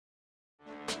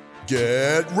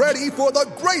Get ready for the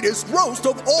greatest roast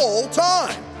of all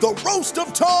time, the Roast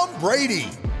of Tom Brady,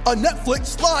 a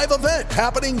Netflix live event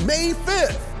happening May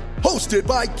 5th. Hosted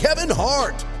by Kevin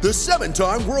Hart, the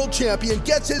 7-time world champion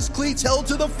gets his cleats held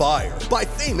to the fire by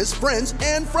famous friends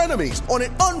and frenemies on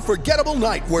an unforgettable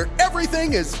night where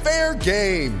everything is fair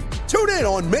game. Tune in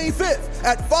on May 5th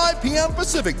at 5 p.m.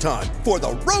 Pacific time for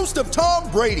the Roast of Tom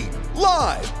Brady,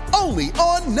 live only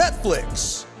on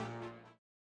Netflix.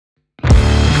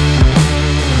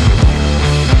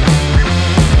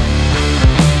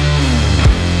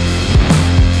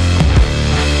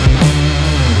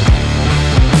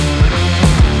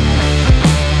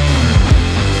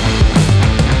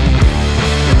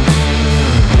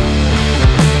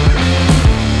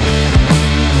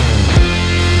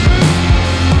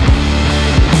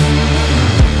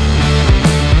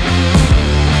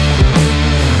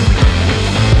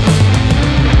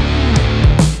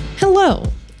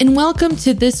 And welcome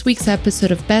to this week's episode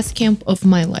of Best Camp of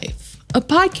My Life, a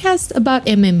podcast about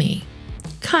MMA.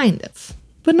 Kind of,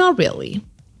 but not really,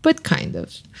 but kind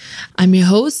of. I'm your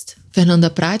host,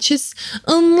 Fernanda Prates,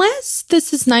 unless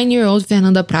this is 9-year-old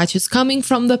Fernanda Prates coming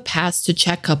from the past to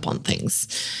check up on things.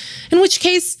 In which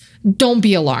case, don't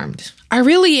be alarmed. I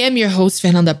really am your host,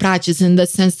 Fernanda Prates, in the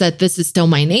sense that this is still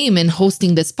my name, and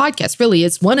hosting this podcast really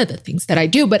is one of the things that I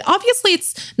do, but obviously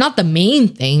it's not the main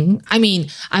thing. I mean,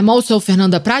 I'm also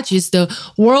Fernanda Prates, the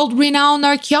world-renowned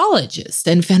archaeologist,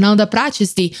 and Fernanda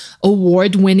Prates, the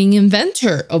award-winning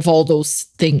inventor of all those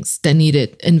things that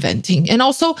needed inventing, and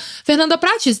also Fernanda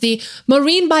Prates, the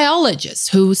marine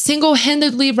biologist who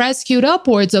single-handedly rescued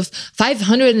upwards of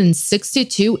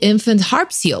 562 infant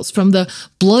harp seals from the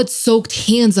blood-soaked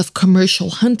hands of commercial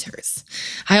hunters.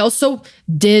 I also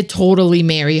did totally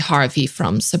marry Harvey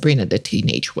from Sabrina the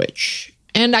Teenage Witch.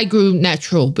 And I grew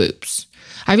natural boobs.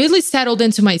 I really settled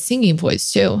into my singing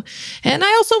voice too. And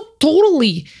I also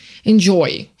totally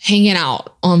enjoy hanging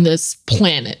out on this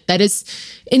planet that is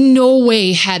in no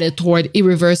way headed toward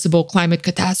irreversible climate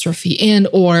catastrophe and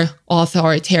or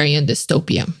authoritarian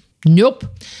dystopia. Nope.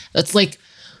 That's like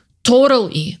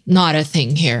totally not a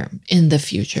thing here in the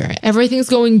future. Everything's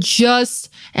going just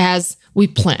as we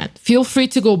planned. Feel free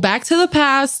to go back to the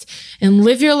past and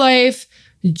live your life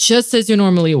just as you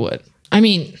normally would. I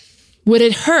mean, would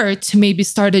it hurt to maybe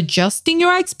start adjusting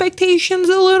your expectations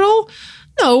a little?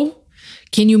 No.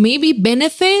 Can you maybe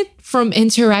benefit from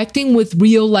interacting with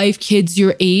real-life kids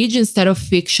your age instead of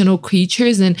fictional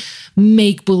creatures and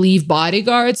make-believe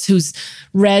bodyguards whose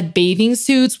red bathing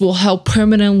suits will help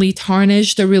permanently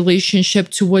tarnish the relationship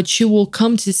to what you will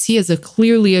come to see as a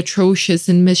clearly atrocious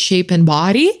and misshapen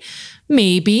body?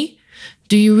 Maybe.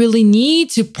 Do you really need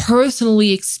to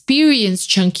personally experience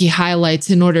chunky highlights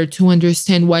in order to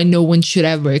understand why no one should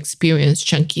ever experience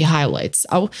chunky highlights?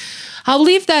 I'll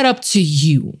leave that up to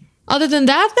you. Other than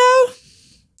that, though,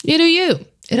 you do you.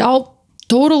 It all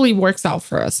totally works out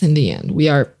for us in the end. We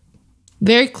are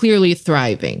very clearly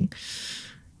thriving.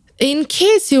 In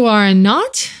case you are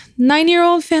not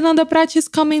 9-year-old Fernanda Prates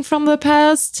coming from the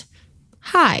past,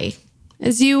 hi.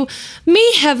 As you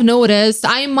may have noticed,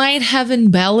 I might have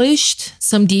embellished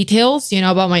some details,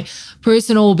 about my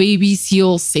personal baby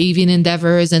seal saving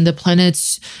endeavors and the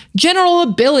planet's general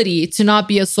ability to not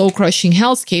be a soul-crushing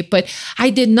hellscape, but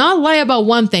I did not lie about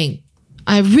one thing.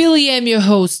 I really am your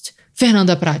host,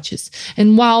 Fernanda Prates.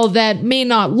 And while that may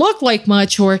not look like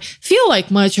much or feel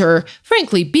like much or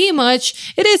frankly be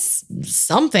much, it is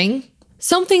something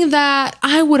that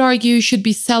I would argue should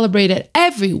be celebrated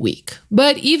every week,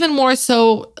 but even more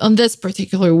so on this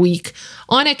particular week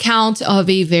on account of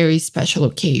a very special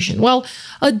occasion. Well,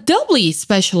 a doubly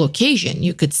special occasion,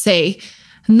 you could say.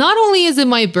 Not only is it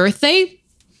my birthday,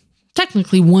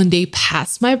 technically one day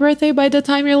past my birthday by the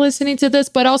time you're listening to this,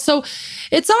 but also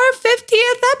it's our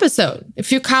 50th episode.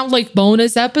 If you count like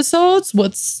bonus episodes,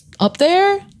 what's up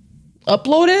there,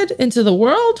 uploaded into the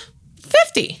world?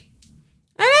 50.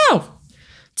 I know.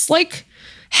 It's like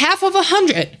half of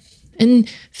 100 and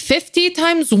 50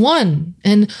 times 1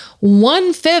 and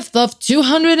 1/5 of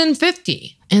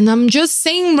 250. And I'm just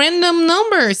saying random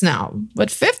numbers now,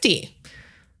 but 50.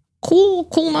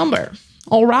 Cool number.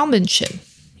 All round and shit.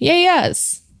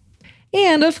 Yes.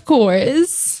 And of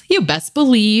course, you best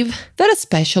believe that a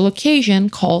special occasion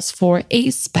calls for a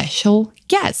special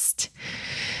guest.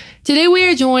 Today we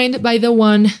are joined by the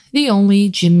one, the only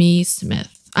Jimmy Smith.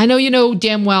 I know you know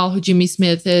damn well who Jimmy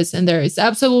Smith is, and there is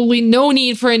absolutely no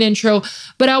need for an intro,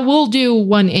 but I will do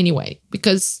one anyway.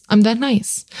 because I'm that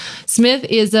nice. Smith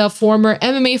is a former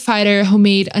MMA fighter who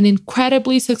made an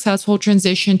incredibly successful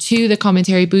transition to the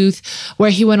commentary booth, where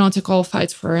he went on to call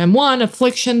fights for M1,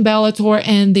 Affliction, Bellator,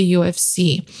 and the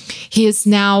UFC. He is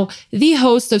now the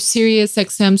host of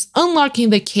SiriusXM's Unlocking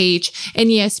the Cage and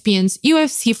ESPN's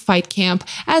UFC Fight Camp,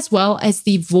 as well as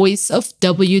the voice of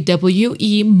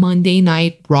WWE Monday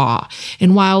Night Raw.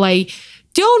 And while I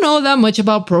don't know that much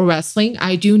about pro wrestling,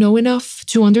 I do know enough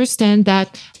to understand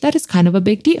that that is kind of a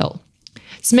big deal.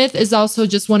 Smith is also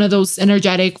just one of those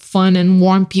energetic, fun, and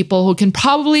warm people who can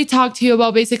probably talk to you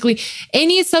about basically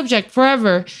any subject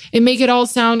forever and make it all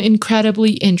sound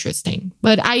incredibly interesting.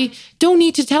 But I don't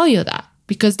need to tell you that,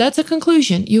 because that's a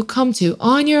conclusion you come to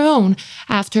on your own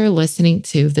after listening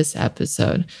to this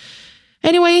episode.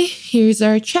 Anyway, here's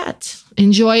our chat.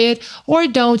 Enjoy it or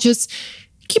don't. Just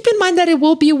keep in mind that it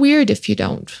will be weird if you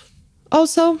don't.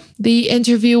 Also, the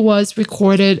interview was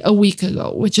recorded a week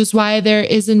ago, which is why there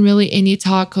isn't really any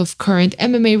talk of current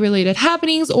MMA-related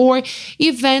happenings or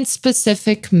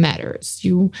event-specific matters.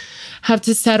 You have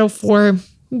to settle for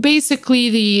basically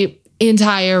the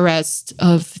entire rest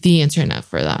of the internet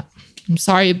for that. I'm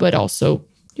sorry, but also,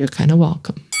 you're kind of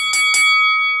welcome.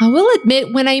 I will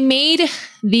admit, when I made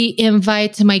the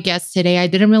invite to my guest today, I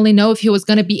didn't really know if he was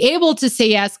going to be able to say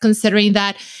yes, considering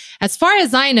that, as far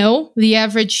as I know, the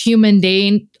average human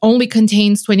day only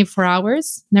contains 24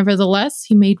 hours. Nevertheless,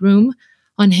 he made room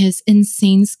on his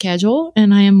insane schedule,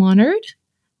 and I am honored.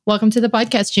 Welcome to the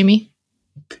podcast, Jimmy.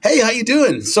 Hey, how you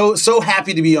doing? So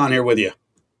happy to be on here with you.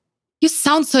 You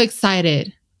sound so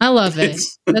excited. I love it.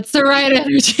 That's the right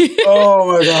energy.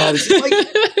 Oh my God. It's like,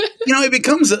 it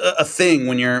becomes a thing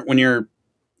when you're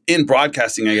in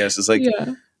broadcasting, I guess. It's like,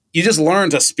 you just learn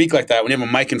to speak like that when you have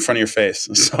a mic in front of your face.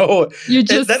 So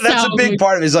that's a big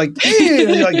part of it. It's like,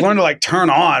 hey, you like learn to like turn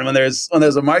on when there's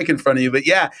a mic in front of you. But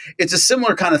yeah, it's a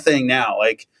similar kind of thing now.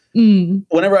 Like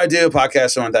whenever I do a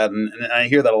podcast or like that, and I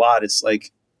hear that a lot, it's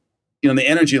like, the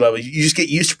energy level, you just get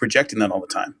used to projecting that all the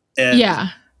time. And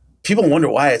people wonder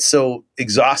why it's so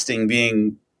exhausting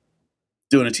doing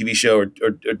a TV show or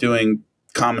doing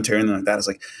commentary and like that. It's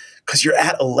like, because you're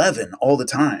at 11 all the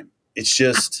time. It's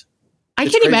just, I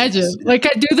can imagine. Like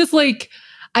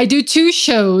I do 2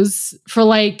 shows for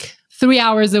 3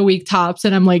 hours a week tops.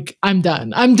 And I'm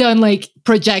done. I'm done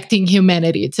projecting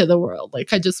humanity to the world.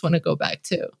 I just want to go back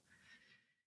to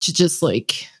just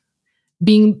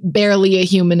being barely a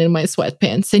human in my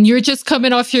sweatpants. And you're just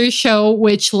coming off your show,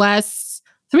 which lasts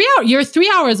 3 hours. You're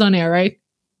 3 hours on air, right?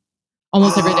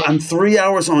 Almost every day. I'm 3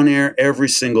 hours on air every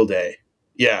single day.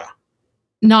 Yeah.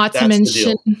 Not to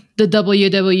mention the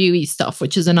WWE stuff,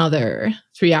 which is another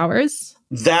 3 hours.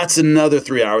 That's another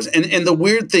 3 hours. And the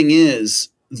weird thing is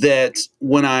that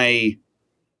when I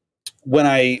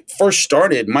first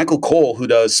started, Michael Cole, who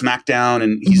does SmackDown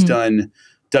and he's done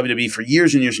WWE for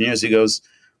years and years and years, he goes,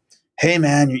 hey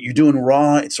man, you're doing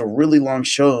Raw. It's a really long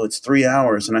show. It's 3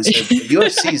 hours. And I said,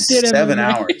 UFC is 7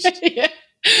 hours.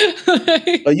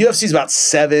 UFC is about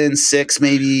 7, 6,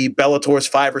 maybe. Bellator is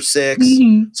 5 or 6.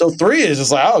 So 3 is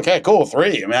just like, oh, okay, cool.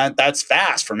 3. I mean, that's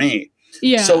fast for me.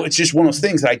 Yeah. So it's just one of those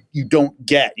things that you don't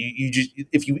get. You just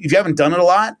if you haven't done it a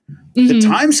lot, the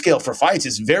time scale for fights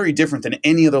is very different than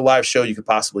any other live show you could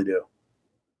possibly do.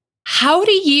 How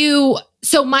do you?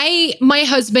 So my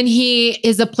husband, he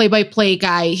is a play-by-play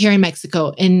guy here in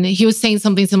Mexico, and he was saying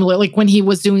something similar, like when he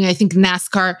was doing, I think,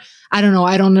 NASCAR. I don't know.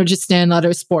 I don't understand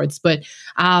other sports, but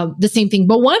the same thing.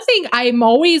 But one thing I'm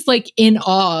always in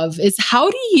awe of is how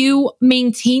do you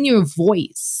maintain your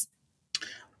voice?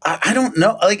 I don't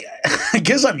know. I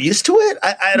guess I'm used to it.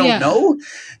 I don't know.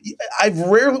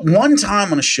 One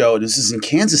time on a show, this is in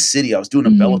Kansas City, I was doing a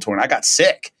Bellator and I got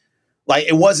sick.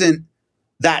 It wasn't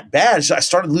that bad. So I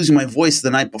started losing my voice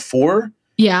the night before.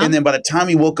 Yeah. And then by the time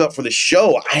he woke up for the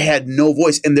show, I had no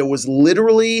voice and there was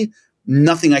literally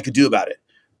nothing I could do about it.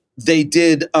 They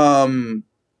did a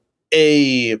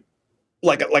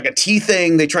tea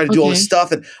thing. They tried to do all this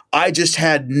stuff and I just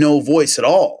had no voice at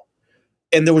all.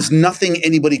 And there was nothing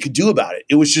anybody could do about it.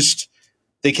 It was just,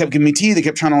 they kept giving me tea. They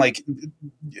kept trying to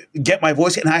get my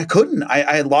voice and I couldn't.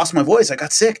 I had lost my voice. I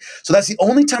got sick. So that's the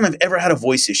only time I've ever had a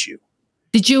voice issue.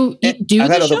 Did you do I've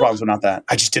the had other show? problems, but not that.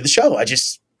 I just did the show. I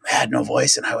just had no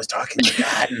voice and I was talking like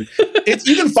that. And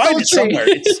you can find it somewhere.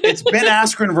 It's Ben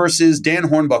Askren versus Dan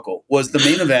Hornbuckle was the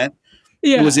main event.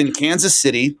 It was in Kansas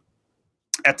City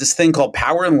at this thing called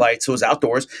Power and Light. So it was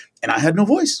outdoors and I had no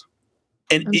voice.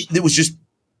 And it was just,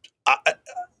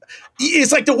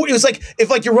 it was like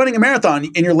if you're running a marathon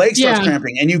and your leg starts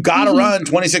cramping and you got to run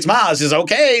 26 miles. It's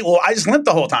okay. Well, I just limped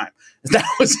the whole time.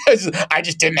 I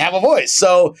just didn't have a voice.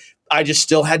 So I just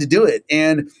still had to do it.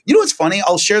 And you know what's funny?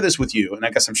 I'll share this with you, and I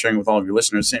guess I'm sharing with all of your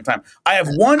listeners at the same time. I have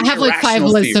one. I have like 5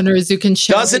 listeners who can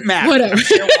share. Doesn't matter. Whatever.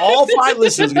 All 5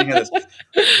 listeners can hear this.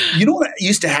 You know what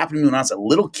used to happen to me when I was a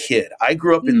little kid? I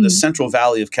grew up in the Central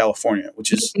Valley of California,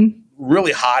 which is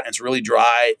really hot and it's really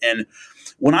dry. And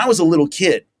when I was a little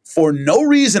kid, for no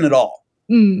reason at all,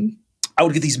 I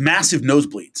would get these massive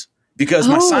nosebleeds because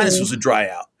my sinuses would dry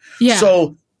out. Yeah.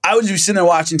 So I would just be sitting there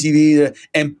watching TV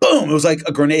and boom, it was like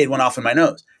a grenade went off in my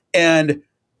nose. And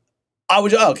I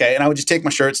would, and I would just take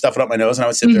my shirt, stuff it up my nose, and I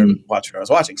would sit there and watch what I was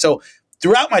watching. So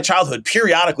throughout my childhood,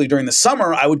 periodically during the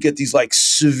summer, I would get these like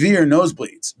severe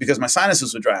nosebleeds because my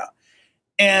sinuses would dry out.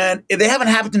 And they haven't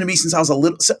happened to me since I was a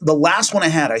little. The last one I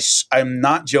had, I'm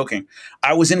not joking.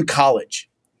 I was in college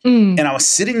and I was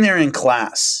sitting there in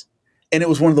class. And it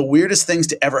was one of the weirdest things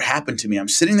to ever happen to me. I'm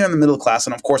sitting there in the middle of class,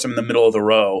 and of course, I'm in the middle of the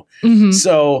row.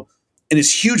 So in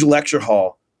this huge lecture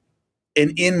hall,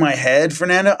 and in my head,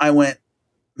 Fernanda, I went,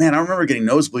 man, I remember getting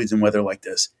nosebleeds in weather like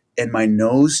this. And my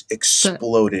nose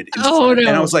exploded. No. And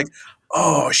I was like,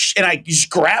 oh, and I just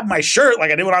grabbed my shirt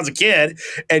like I did when I was a kid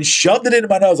and shoved it into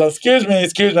my nose. I was, excuse me. I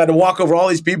had to walk over all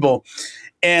these people.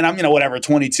 And I'm,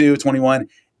 22, 21.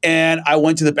 And I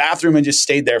went to the bathroom and just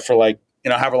stayed there for like,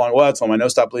 however long it was until my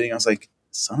nose stopped bleeding. I was like,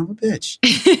 son of a bitch.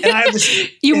 And I have this,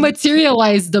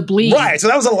 materialized the bleed. Right. So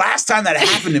that was the last time that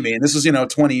happened to me. And this was,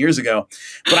 20 years ago.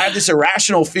 But I have this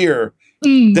irrational fear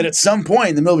that at some point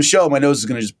in the middle of a show, my nose is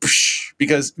going to just push,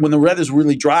 because when the weather's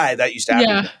really dry, that used to happen.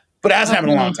 Yeah. But it hasn't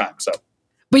happened in a long time. So.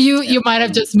 But you might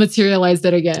have just materialized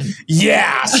it again.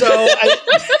 Yeah. So,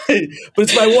 but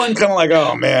it's my one kind of like,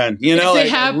 oh man, if it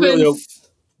happens,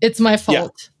 it's my fault.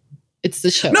 Yeah. It's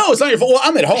the show. No, it's not your fault. Well,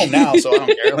 I'm at home now, so I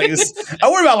don't care. Like I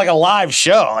worry about like a live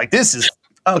show. Like this is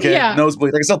okay. Yeah.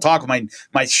 Nosebleed. I can still talk with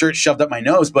my shirt shoved up my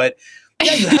nose, but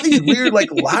yeah, you have these weird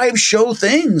like live show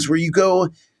things where you go,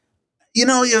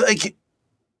 like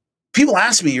people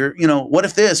ask me, what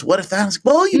if this, what if that? I was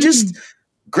like, well, you just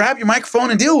grab your microphone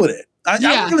and deal with it. I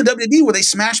work in the WWE where they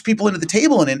smash people into the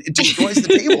table and it destroys the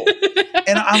table,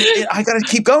 and I got to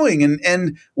keep going.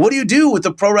 And what do you do with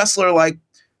the pro wrestler like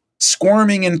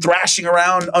squirming and thrashing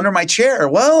around under my chair?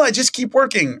 Well, I just keep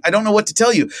working. I don't know what to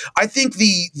tell you. I think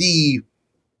the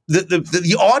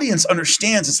audience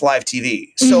understands it's live TV.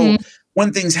 So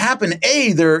when things happen,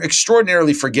 A, they're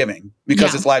extraordinarily forgiving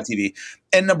because it's live TV.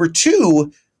 And number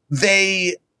 2,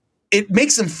 it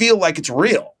makes them feel like it's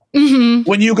real.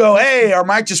 When you go, hey, our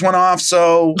mic just went off,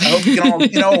 so I hope you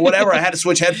can all, whatever, I had to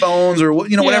switch headphones or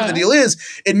whatever the deal is,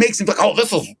 it makes them feel like, oh,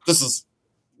 this is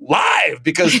live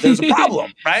because there's a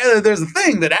problem, right? There's a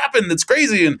thing that happened that's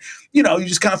crazy, and you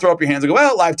just kind of throw up your hands and go,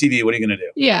 well, live TV, what are you going to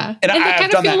do? Yeah. And I've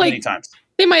done that many times.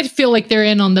 They might feel like they're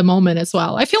in on the moment as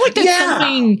well. I feel like there's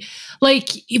something like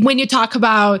when you talk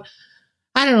about,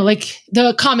 I don't know, like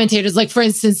the commentators, like for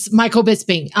instance, Michael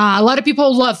Bisping, a lot of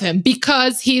people love him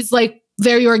because he's like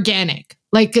very organic.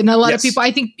 Like, and a lot of people,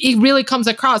 I think it really comes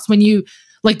across when you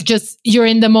like you're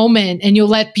in the moment and you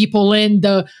let people in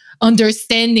the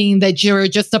understanding that you're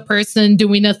just a person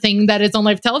doing a thing that is on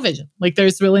live television. Like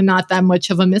there's really not that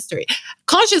much of a mystery.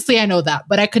 Consciously, I know that,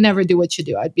 but I could never do what you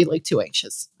do. I'd be like too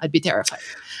anxious. I'd be terrified.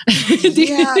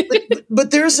 Yeah, but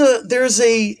there's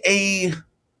a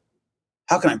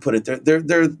how can I put it?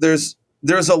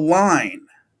 There's a line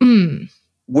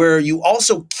where you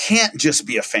also can't just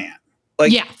be a fan.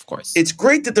 Like, yeah, of course. It's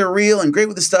great that they're real and great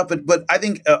with this stuff, but I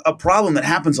think a problem that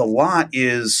happens a lot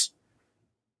is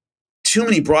too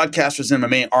many broadcasters in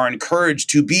MMA are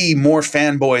encouraged to be more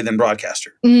fanboy than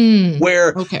broadcaster.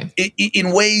 Where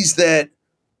in ways that,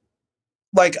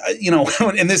 like,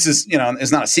 and this is,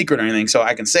 it's not a secret or anything, so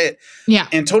I can say it. Yeah.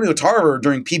 Antonio Tarver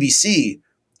during PBC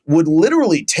would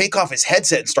literally take off his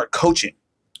headset and start coaching.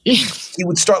 He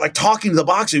would start like talking to the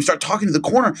boxer. He would start talking to the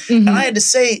corner. And I had to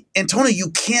say, Antonio,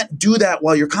 you can't do that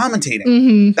while you're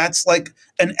commentating. That's like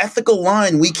an ethical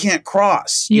line we can't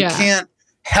cross. You can't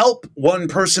help one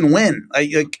person win.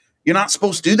 Like you're not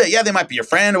supposed to do that. Yeah, they might be your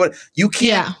friend or what. You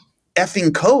can't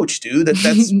effing coach, dude.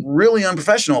 That's really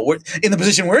unprofessional. We're in the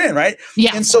position we're in, right?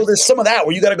 Yeah. And so there's some of that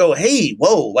where you got to go, hey,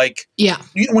 whoa, like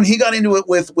when he got into it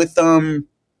with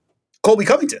Colby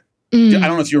Covington. I don't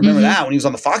know if you remember that when he was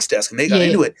on the Fox desk and they got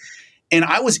into it. And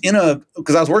I was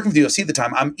because I was working with the UFC at the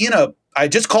time. I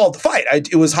just called the fight.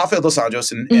 It was Rafael dos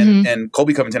Anjos and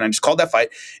Colby Covington. I just called that fight.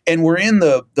 And we're in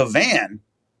the van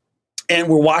and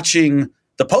we're watching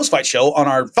the post-fight show on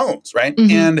our phones, right?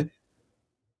 And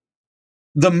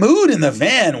the mood in the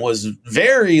van was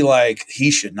very like,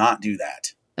 he should not do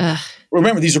that.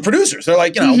 Remember, these are producers. They're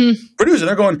like, producer.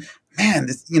 They're going, man,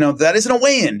 that isn't a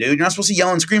weigh-in, dude. You're not supposed to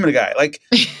yell and scream at a guy. Like,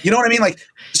 you know what I mean? Like,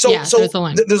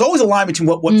 there's always a line between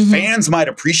what fans might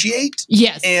appreciate,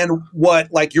 yes, and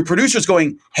what like your producer's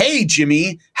going, hey,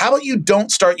 Jimmy, how about you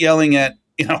don't start yelling at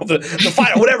the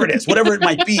fight, whatever it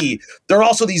might be. There are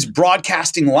also these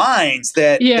broadcasting lines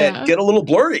that get a little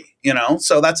blurry,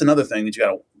 So that's another thing that you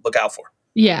got to look out for.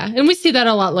 Yeah, and we see that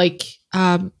a lot, like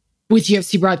with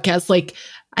UFC broadcasts. Like,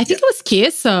 I think it was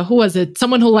Chiesa. Who was it?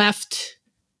 Someone who left.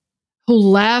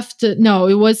 No,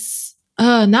 it was.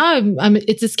 Now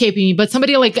it's escaping me. But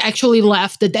somebody like actually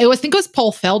left. I think it was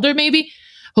Paul Felder, maybe,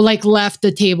 who like left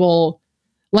the table.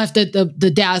 Left at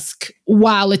the desk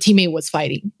while a teammate was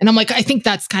fighting. And I'm like, I think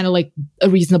that's kind of like a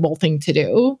reasonable thing to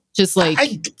do. Just like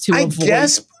to avoid. I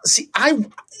guess,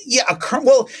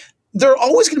 well, there are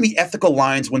always going to be ethical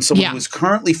lines when someone who is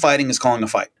currently fighting is calling a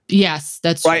fight. Yes,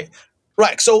 that's right. True.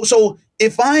 Right. So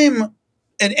if I'm,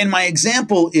 and my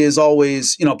example is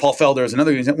always, Paul Felder is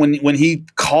another example, when he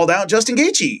called out Justin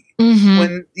Gaethje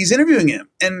when he's interviewing him.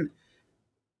 And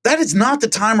that is not the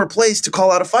time or place to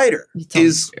call out a fighter.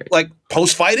 Is like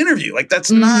post-fight interview. Like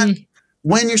that's not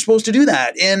when you're supposed to do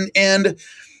that. And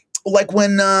like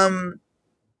when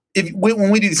we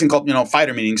do these thing called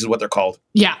fighter meetings is what they're called.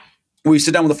 Yeah, where you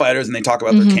sit down with the fighters and they talk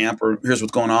about their camp or here's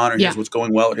what's going on or here's what's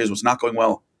going well or here's what's not going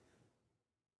well.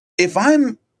 If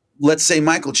I'm, let's say,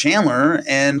 Michael Chandler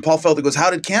and Paul Felder goes,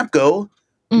 "How did camp go?"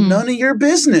 None of your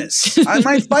business. I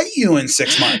might fight you in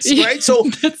 6 months, right? So,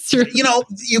 that's true.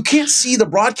 You can't see the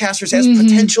broadcasters as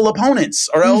potential opponents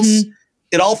or else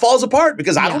it all falls apart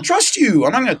because I don't trust you.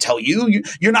 I'm not going to tell you.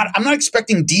 I'm not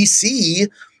expecting DC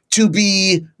to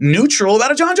be neutral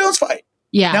about a John Jones fight.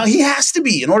 Yeah. Now, he has to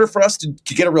be in order for us to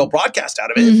get a real broadcast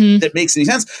out of it that makes any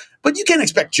sense. But you can't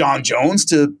expect John Jones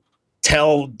to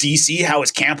tell DC how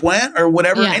his camp went or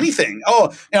whatever, anything.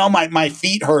 Oh, my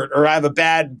feet hurt or I have a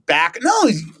bad back. No,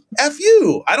 F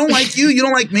you. I don't like you. You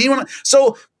don't like me.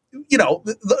 So,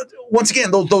 once again,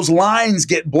 those lines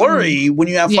get blurry when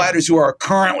you have fighters who are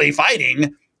currently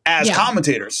fighting as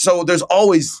commentators. So there's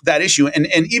always that issue. And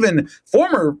even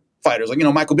former fighters, like,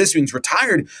 Michael Bisping's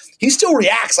retired, he still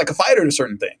reacts like a fighter to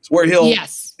certain things where he'll,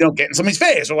 get in somebody's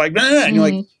face or like, and you're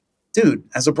like, dude,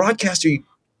 as a broadcaster, you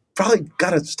probably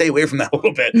got to stay away from that a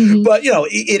little bit. But,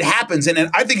 it happens. And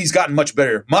I think he's gotten much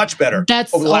better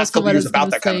That's over the last couple of years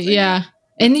about that kind of thing. Yeah.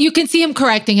 And you can see him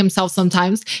correcting himself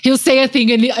sometimes. He'll say a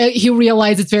thing and he'll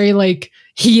realize it's very like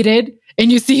heated.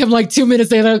 And you see him like 2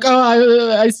 minutes later, like,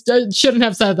 oh, I shouldn't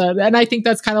have said that. And I think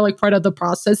that's kind of like part of the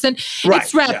process. And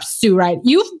it's reps too, right?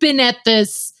 You've been at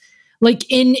this like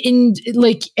in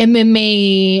like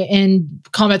MMA and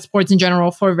combat sports in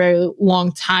general for a very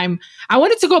long time. I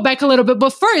wanted to go back a little bit,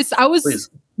 but first I was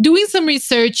doing some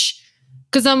research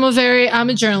because I'm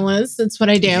a journalist. That's what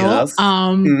I do. Yes.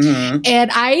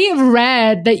 And I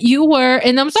read that you were,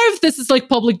 and I'm sorry if this is like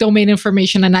public domain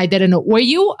information and I didn't know. Were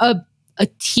you a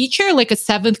teacher, like a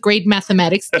 7th grade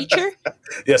mathematics teacher?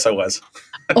 Yes, I was.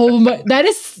 Oh my, that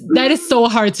is so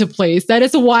hard to place. That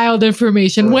is wild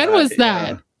information. When was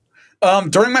that?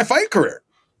 During my fight career.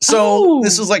 So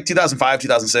this was like 2005,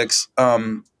 2006.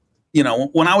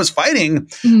 When I was fighting,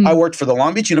 I worked for the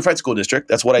Long Beach Unified School District.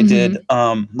 That's what I did.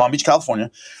 Long Beach, California.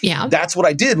 Yeah. That's what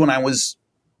I did when I was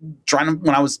trying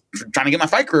to get my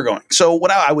fight career going. So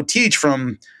what I would teach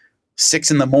from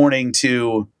 6 a.m.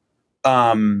 to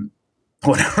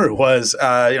whatever it was,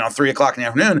 3 o'clock in the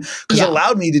afternoon, because it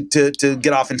allowed me to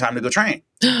get off in time to go train.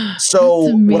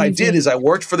 So what I did is I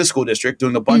worked for the school district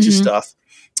doing a bunch of stuff,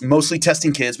 mostly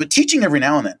testing kids, but teaching every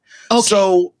now and then. Okay.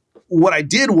 So what I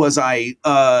did was my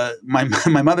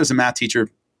mother's a math teacher.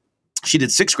 She did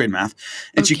 6th grade math,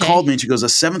 and she called me and she goes, "A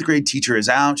 7th grade teacher is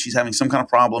out. She's having some kind of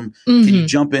problem. Can you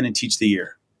jump in and teach the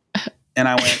year?" And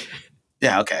I went,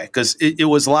 "Yeah, okay." Because it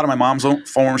was a lot of my mom's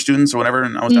former students or whatever,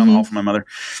 and I was down the hall from my mother.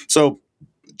 So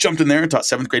jumped in there and taught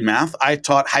 7th grade math. I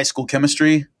taught high school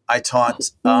chemistry. I taught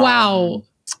wow.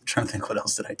 I'm trying to think, what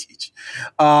else did I teach?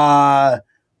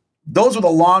 Those were the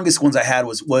longest ones I had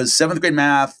was 7th grade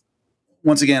math.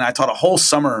 Once again, I taught a whole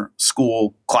summer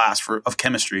school class of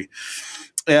chemistry.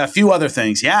 A few other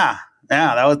things. Yeah,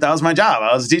 that was my job.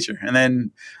 I was a teacher. And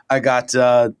then I got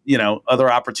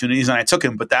other opportunities and I took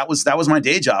them, but that was my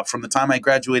day job from the time I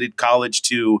graduated college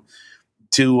to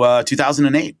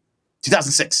 2008,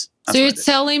 2006. So you're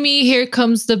telling me Here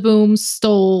Comes the Boom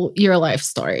stole your life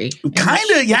story? Kind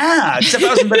of, yeah. Except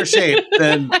I was in better shape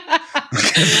than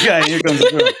Here Comes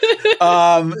the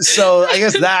Boom. So I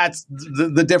guess that's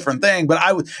the different thing. But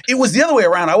it was the other way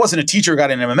around. I wasn't a teacher who got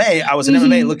in MMA. I was an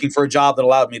MMA looking for a job that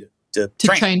allowed me to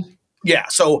train. Yeah.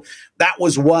 So that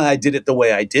was why I did it the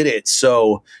way I did it.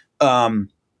 So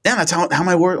that's how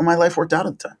my life worked out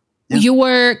at the time. you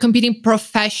were competing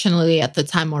professionally at the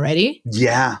time already?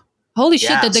 Yeah. Holy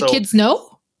shit, did the kids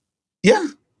know? Yeah.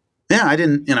 Yeah, I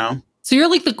didn't, So you're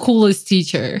like the coolest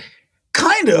teacher.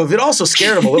 Kind of. It also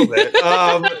scared them a little bit.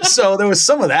 So there was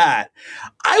some of that.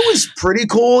 I was pretty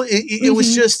cool. It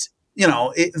was just,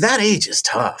 that age is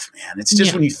tough, man. It's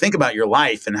just when you think about your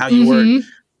life and how you were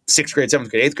 6th grade, 7th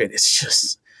grade, 8th grade, it's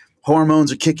just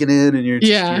hormones are kicking in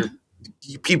and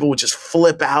people would just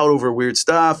flip out over weird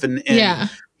stuff. And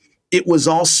it was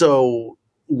also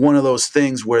one of those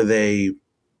things where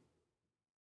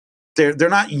they're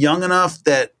not young enough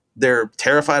that they're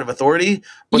terrified of authority,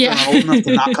 but they're not old enough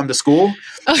to not come to school.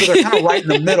 So they're kind of right in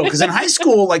the middle. Because in high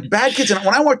school, like bad kids, and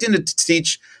when I walked in to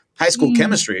teach high school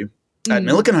chemistry at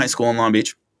Milliken High School in Long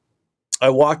Beach, I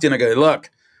walked in, I go, look,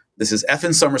 this is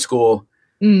effing summer school.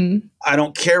 I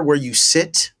don't care where you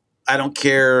sit. I don't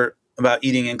care about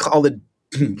eating and all the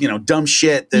dumb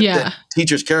shit that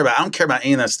teachers care about. I don't care about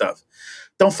any of that stuff.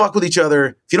 Don't fuck with each other.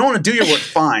 If you don't want to do your work,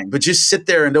 fine. But just sit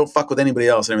there and don't fuck with anybody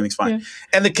else and everything's fine. Yeah.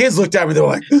 And the kids looked at me, they were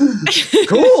like,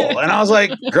 cool. And I was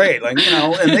like, great. Like,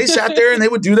 and they sat there and they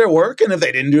would do their work. And if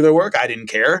they didn't do their work, I didn't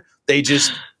care.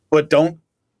 But don't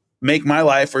make my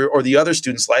life or the other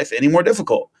students' life any more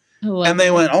difficult. And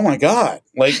they went, oh my God.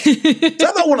 Like, so I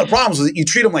thought one of the problems was that you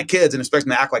treat them like kids and expect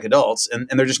them to act like adults. And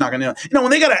they're just not going to,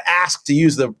 when they got to ask to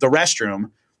use the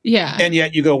restroom. Yeah. And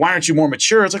yet you go, why aren't you more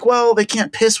mature? It's like, well, they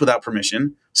can't piss without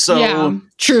permission. So,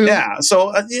 true. Yeah.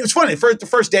 So it's funny. The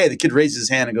first day, the kid raises his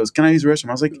hand and goes, can I use the restroom?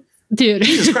 I was like, dude,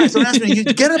 Jesus Christ, don't ask me. You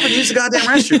get up and use the goddamn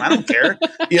restroom. I don't care.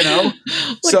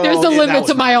 So there's a limit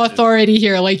to my authority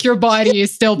here. Like, your body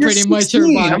is still pretty 16. Much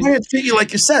your body. I'm going to treat you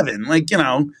like you're 7. Like, get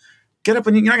up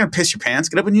and you're not going to piss your pants.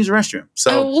 Get up and use the restroom.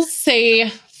 So I will say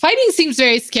fighting seems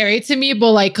very scary to me,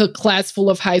 but like a class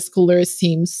full of high schoolers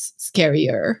seems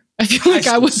scarier. I feel like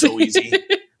I was so easy.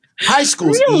 High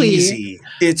school's easy.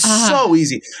 It's so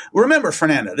easy. Remember,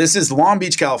 Fernanda, this is Long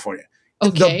Beach, California.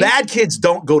 Okay. The bad kids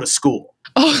don't go to school.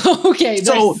 Oh, okay.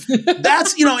 So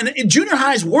that's, and junior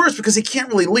high is worse because they can't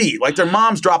really leave. Like their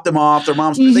moms drop them off. Their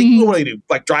moms, what do they do?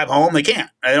 Like drive home? They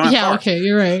can't. They don't have cars. Okay,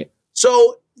 you're right.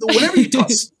 So whenever you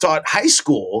taught high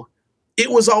school, it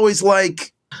was always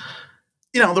like,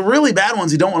 the really bad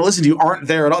ones you don't want to listen to aren't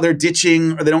there at all. They're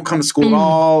ditching or they don't come to school at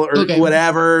all or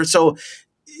whatever. So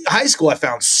high school I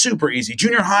found super easy.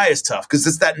 Junior high is tough because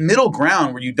it's that middle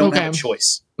ground where you don't have a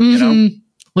choice,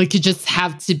 Like you just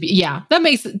have to be. Yeah, that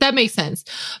makes sense.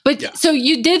 But so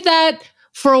you did that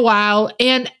for a while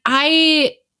and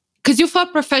because you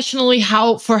fought professionally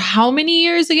for how many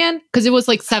years again? Because it was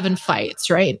like 7 fights,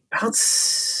 right?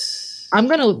 I'm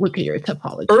going to look at your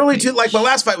topology. My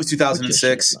last fight was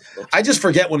 2006. I just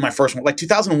forget when my first one, like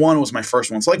 2001 was my first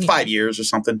one. So like 5 years or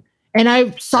something. And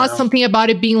I saw something about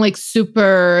it being like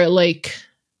super, like,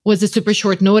 was it super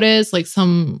short notice? Like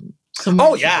some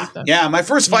oh yeah. Like yeah. My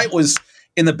first fight was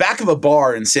in the back of a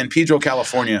bar in San Pedro,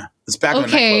 California. It's back of a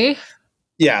nightclub.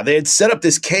 Yeah. They had set up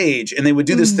this cage and they would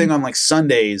do this thing on like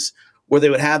Sundays where they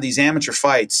would have these amateur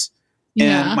fights.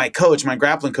 And my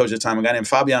grappling coach at the time, a guy named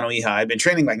Fabiano Iha, I'd been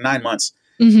training like 9 months.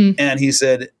 And he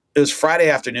said, it was Friday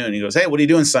afternoon. He goes, hey, what are you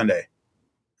doing Sunday?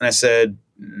 And I said,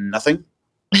 nothing.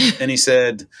 And he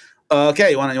said,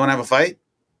 okay, you want to have a fight?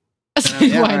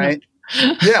 Yeah, all right.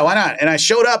 Yeah, why not? And I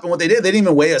showed up and what they didn't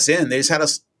even weigh us in. They just had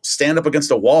us stand up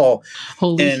against a wall.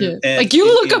 Holy shit. And, like you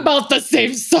look about the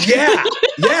same size. Yeah.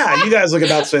 Yeah. You guys look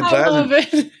about the same size. I love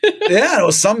it. Yeah. It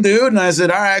was some dude. And I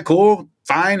said, all right, cool.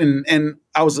 Fine. And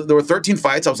there were 13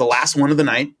 fights. I was the last one of the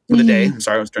night for the day. I'm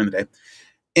sorry, it was during the day.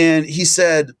 And he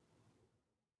said,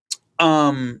 it's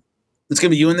gonna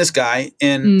be you and this guy.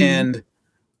 And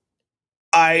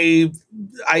I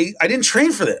didn't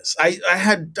train for this.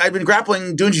 I'd been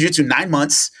doing jiu-jitsu 9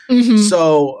 months.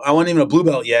 So I wasn't even a blue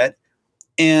belt yet.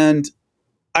 And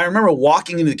I remember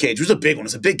walking into the cage. It was a big one. It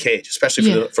was a big cage,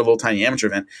 especially for a little tiny amateur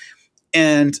event.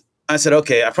 And I said,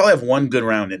 okay, I probably have one good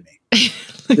round in me.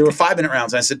 There were 5-minute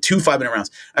rounds. And I said 2 5-minute rounds.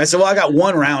 I said, well, I got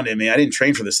 1 round in me. I didn't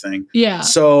train for this thing. Yeah.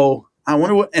 So I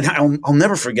wonder what, and I'll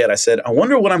never forget. I said, I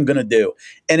wonder what I'm going to do.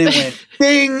 And it went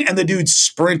ding. And the dude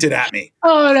sprinted at me.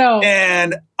 Oh no.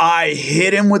 And I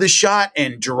hit him with a shot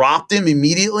and dropped him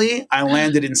immediately. I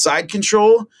landed in side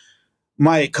control.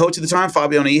 My coach at the time,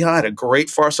 Fabiano Iha, had a great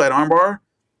far side armbar.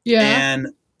 Yeah. And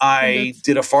I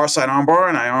did a far side armbar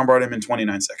and I armbarred him in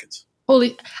 29 seconds.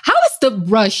 Holy, how is the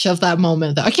rush of that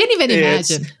moment though? I can't even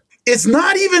imagine. It's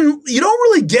not even, you don't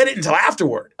really get it until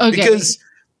afterward. Okay. Because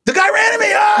the guy ran at me.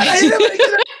 And I hit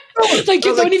him. Like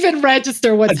you don't even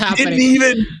register what's happening. Didn't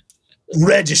even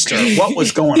register what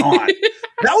was going on.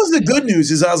 That was the good news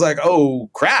is I was like, oh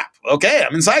crap. Okay.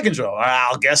 I'm in side control.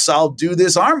 I guess I'll do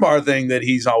this armbar thing that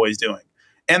he's always doing.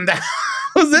 And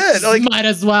was it. Like, might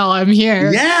as well. I'm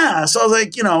here. Yeah. So I was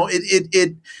like,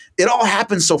 it all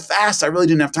happened so fast. I really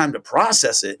didn't have time to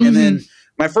process it. And then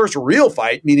my first real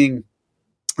fight, meaning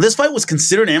this fight was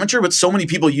considered amateur, but so many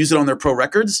people use it on their pro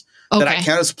records that I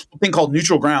count as a thing called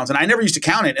neutral grounds. And I never used to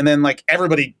count it. And then like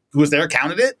everybody who was there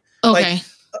counted it. Okay. Like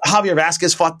Javier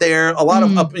Vasquez fought there. A lot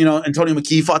of, Antonio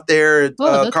McKee fought there.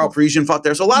 Carl Parisian fought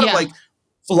there. So a lot of like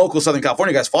local Southern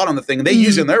California guys fought on the thing, and they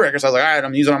used it in their records. So I was like, all right,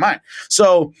 I'm using it on mine.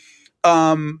 So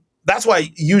that's why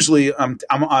usually I'm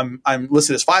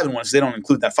listed as 5-1 because they don't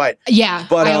include that fight. Yeah,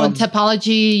 but Island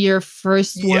Topology, your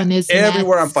first one is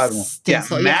everywhere. I'm 5-1. Yeah,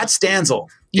 Matt Stanzel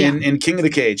in King of the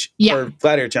Cage or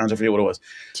Gladiator Challenge. I forget what it was.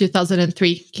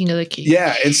 2003 King of the Cage.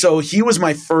 Yeah, and so he was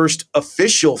my first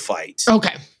official fight.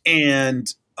 Okay, and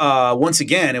once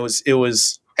again, it was.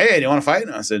 Hey, do you want to fight?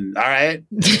 And I said, all right.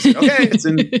 Said, okay, it's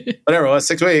in whatever it was,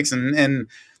 6 weeks, and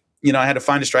I had to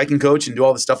find a striking coach and do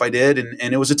all the stuff I did.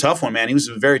 And it was a tough one, man. He was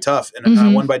very tough. And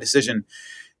I won by decision.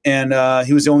 And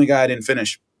he was the only guy I didn't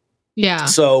finish. Yeah.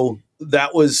 So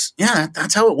that was,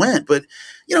 that's how it went. But,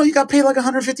 you got paid like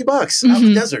 $150 out in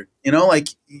the desert. Like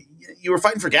you were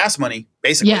fighting for gas money,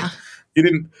 basically. Yeah. You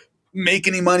didn't make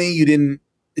any money.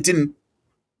 We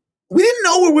didn't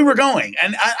know where we were going.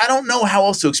 And I don't know how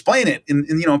else to explain it.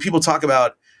 And people talk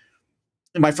about,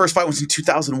 my first fight was in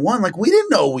 2001. Like, we didn't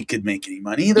know we could make any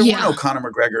money. There were no Conor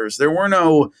McGregors. There were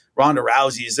no Ronda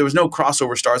Rouseys. There was no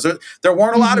crossover stars. There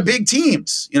weren't a lot of big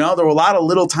teams. There were a lot of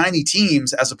little tiny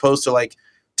teams as opposed to like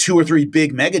 2 or 3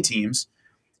 big mega teams.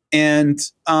 And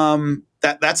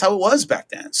that's how it was back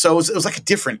then. So it was like a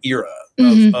different era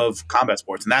of combat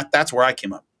sports. And that's where I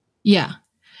came up. Yeah.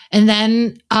 And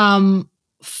then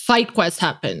Fight Quest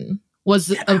happened.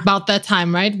 Was about that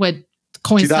time, right? What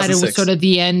coincided with sort of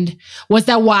the end. Was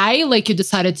that why, like, you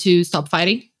decided to stop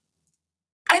fighting?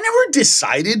 I never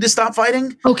decided to stop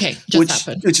fighing. Okay,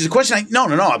 happened. Which is a question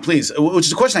no, please. Which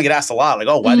is a question I get asked a lot. Like,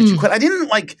 oh, why did you quit? I didn't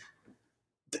like.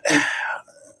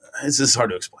 This is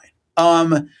hard to explain.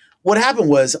 What happened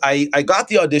was I got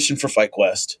the audition for Fight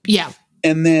Quest. Yeah,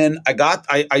 and then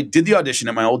I did the audition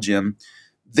at my old gym.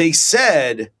 They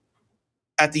said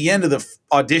at the end of the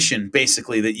audition,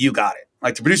 basically, that you got it.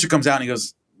 Like, the producer comes out and he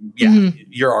goes, yeah,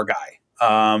 you're our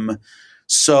guy.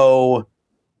 So,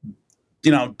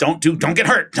 don't get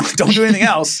hurt. Don't do anything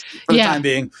else for the time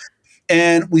being.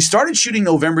 And we started shooting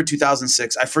November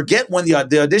 2006. I forget when the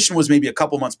audition was, maybe a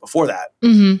couple months before that.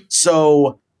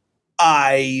 So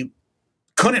I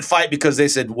couldn't fight because they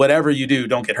said, whatever you do,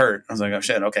 don't get hurt. I was like, oh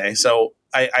shit. Okay. So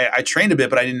I trained a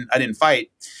bit, but I didn't fight.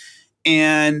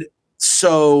 And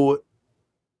so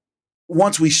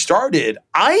once we started,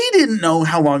 I didn't know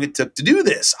how long it took to do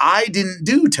this. I didn't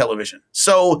do television.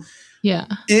 So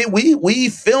we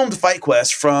filmed Fight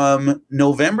Quest from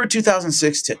November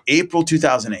 2006 to April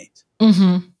 2008.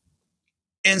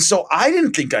 And so I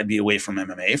didn't think I'd be away from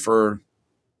MMA for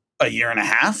a year and a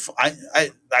half.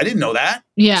 I didn't know that.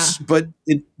 Yeah. But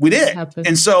we did.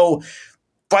 And so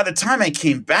by the time I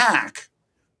came back,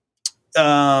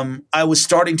 I was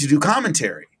starting to do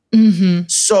commentary.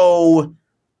 So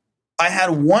I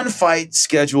had one fight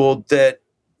scheduled that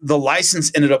the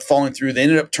license ended up falling through. They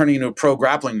ended up turning into a pro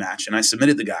grappling match, and I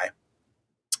submitted the guy.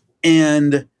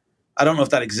 And I don't know if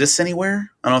that exists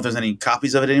anywhere. I don't know if there's any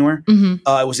copies of it anywhere. It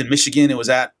was in Michigan. It was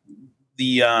at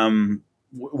the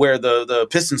where the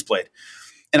Pistons played.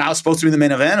 And I was supposed to be the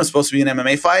main event. It was supposed to be an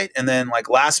MMA fight. And then, like,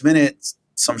 last minute,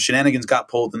 some shenanigans got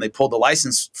pulled, and they pulled the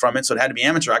license from it, so it had to be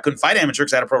amateur. I couldn't fight amateur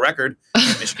because I had a pro record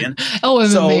in Michigan.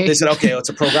 So they said, okay, it's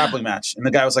a pro grappling match. And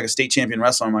the guy was like a state champion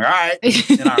wrestler. I'm like, all right.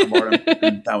 And I armbarred him,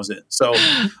 and that was it. So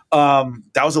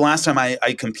that was the last time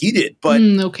I competed. But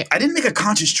I didn't make a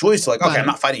conscious choice to, like, okay, I'm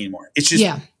not fighting anymore. It's just,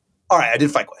 all right, I did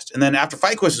Fight Quest. And then after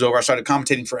Fight Quest was over, I started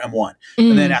commentating for M1.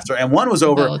 And then after M1 was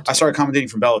over, I started commentating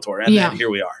for Bellator. And then here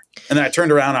we are. And then I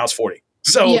turned around and I was 40.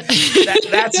 So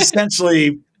that's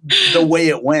essentially the way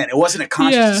it went. It wasn't a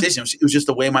conscious decision. It was just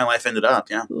the way my life ended up.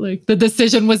 Yeah. Like, the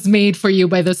decision was made for you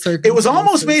by the circumstances. It was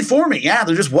almost made for me. Yeah.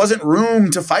 There just wasn't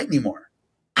room to fight anymore.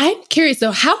 I'm curious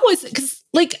though, how was it? Because,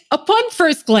 like, upon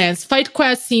first glance, Fight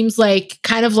Quest seems like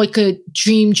kind of like a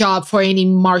dream job for any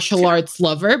martial arts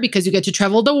lover, because you get to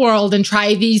travel the world and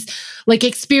try these, like,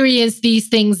 experience these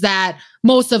things that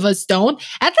most of us don't.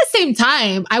 At the same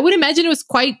time, I would imagine it was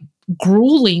quite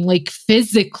grueling, like,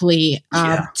 physically,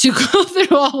 to go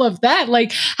through all of that.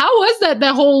 Like, how was that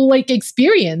whole, like,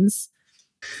 experience?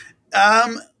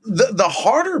 The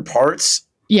harder parts,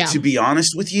 to be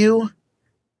honest with you,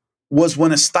 was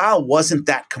when a style wasn't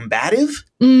that combative.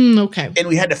 Okay. And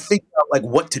we had to figure out, like,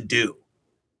 what to do.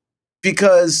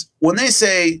 Because when they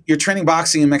say you're training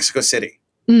boxing in Mexico City,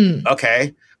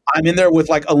 Okay. I'm in there with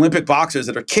like Olympic boxers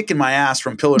that are kicking my ass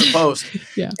from pillar to post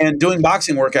and doing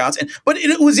boxing workouts. But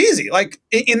it was easy. Like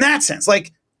in that sense,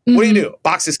 like, what do you do?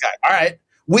 Box this guy. All right.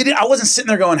 I wasn't sitting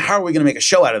there going, how are we going to make a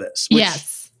show out of this?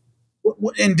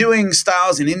 And doing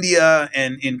styles in India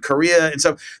and in Korea and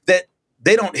stuff that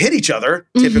they don't hit each other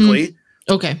typically.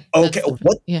 Okay.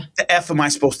 What the F am I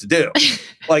supposed to do?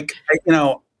 Like, I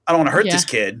don't want to hurt this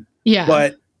kid,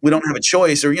 but we don't have a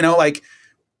choice, or, like,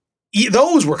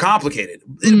 those were complicated.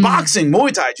 Boxing,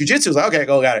 Muay Thai, Jiu-Jitsu was like, okay,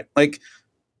 got it. Like,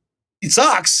 it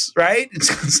sucks, right? It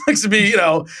sucks to be,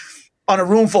 on a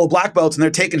room full of black belts and they're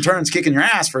taking turns kicking your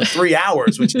ass for 3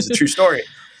 hours, which is a true story.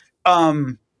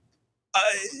 But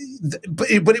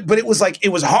it was like, it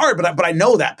was hard, but I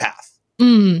know that path.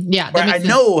 I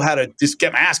know how to just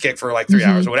get my ass kicked for like 3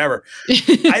 hours or whatever.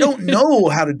 I don't know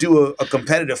how to do a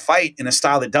competitive fight in a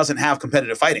style that doesn't have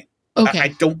competitive fighting. Okay. I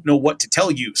don't know what to tell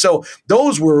you. So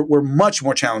those were much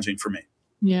more challenging for me.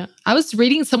 Yeah. I was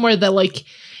reading somewhere that like,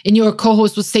 and your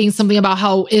co-host was saying something about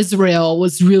how Israel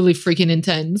was really freaking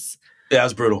intense. Yeah, it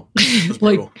was brutal.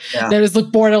 That was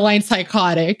like borderline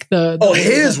psychotic.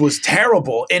 His was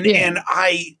terrible. And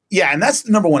that's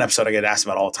the number one episode I get asked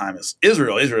about all the time is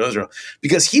Israel,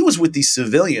 because he was with these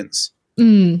civilians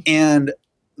and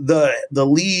the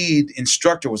lead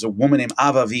instructor was a woman named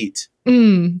Avavit.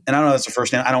 And I don't know if that's her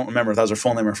first name. I don't remember if that was her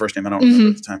full name or her first name. I don't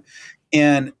remember at the time.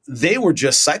 And they were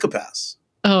just psychopaths.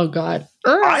 Oh, God.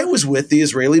 I was with the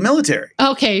Israeli military.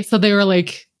 Okay. So they were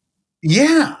like.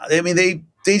 Yeah. I mean,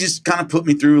 they just kind of put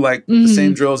me through like the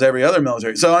same drills every other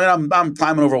military. So I'm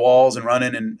climbing over walls and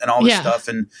running and all this stuff.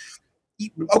 And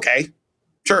okay,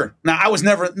 sure. Now I was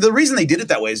never, the reason they did it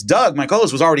that way is Doug, my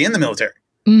co-host, was already in the military.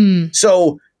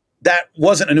 So that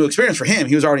wasn't a new experience for him.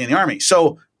 He was already in the Army.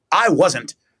 So I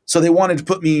wasn't. So they wanted to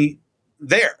put me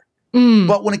there.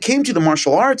 But when it came to the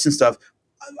martial arts and stuff,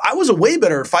 I was a way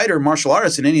better fighter in martial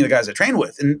arts than any of the guys I trained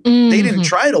with. And they didn't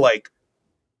try to like,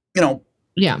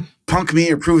 punk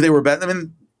me or prove they were better. I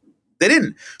mean, they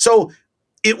didn't. So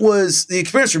it was, the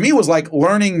experience for me was like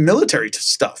learning military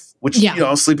stuff, which,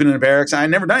 sleeping in a barracks. I had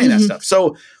never done any of that stuff.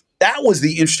 So that was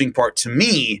the interesting part to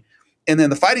me. And then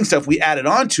the fighting stuff, we added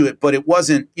on to it, but it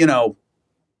wasn't, it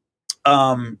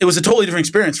was a totally different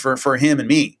experience for him and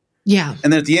me. Yeah.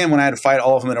 And then at the end, when I had to fight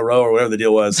all of them in a row or whatever the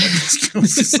deal was, it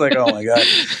was just like, oh my God.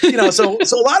 So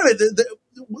a lot of it,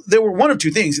 there were one of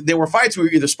two things. There were fights we were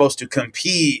either supposed to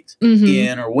compete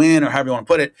in or win or however you want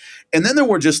to put it. And then there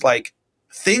were just like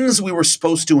things we were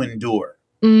supposed to endure.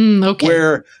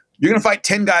 Where you're going to fight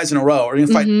 10 guys in a row or you're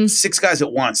going to fight 6 guys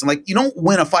at once. And like, you don't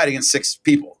win a fight against 6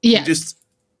 people. Yeah. You just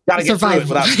got to get through it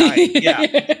without dying.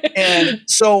 Yeah. And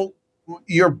so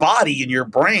your body and your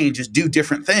brain just do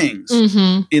different things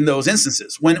in those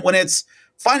instances. When it's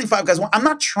fighting 5 guys, I'm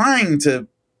not trying to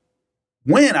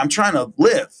win. I'm trying to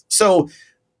live. So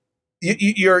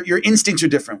your instincts are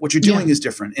different. What you're doing is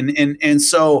different. And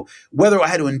so whether I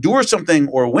had to endure something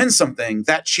or win something,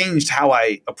 that changed how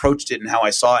I approached it and how I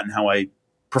saw it and how I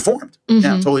performed.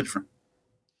 Yeah, totally different.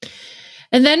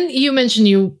 And then you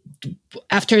mentioned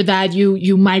after that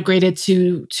you migrated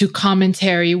to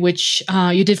commentary, which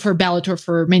you did for Bellator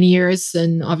for many years,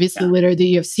 and obviously later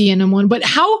the UFC and M1. But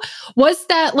how was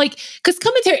that like? Because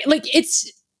commentary, like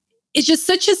it's just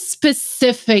such a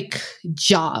specific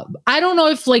job. I don't know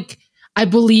if like I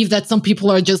believe that some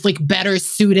people are just like better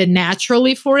suited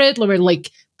naturally for it, or like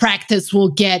practice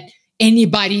will get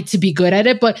anybody to be good at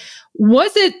it. But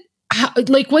was it?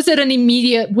 Was it an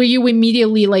immediate, were you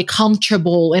immediately like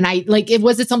comfortable? And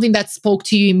was it something that spoke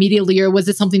to you immediately, or was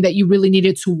it something that you really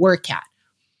needed to work at?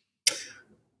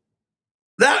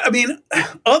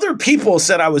 Other people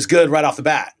said I was good right off the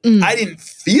bat. I didn't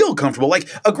feel comfortable. Like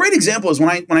a great example is when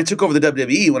I took over the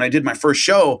WWE, when I did my first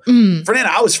show, Fernanda,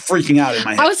 I was freaking out in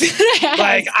my head.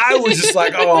 I was just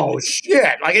like, oh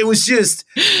shit. Like it was just,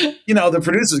 the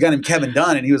producer's guy named Kevin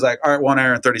Dunn, and he was like, all right, 1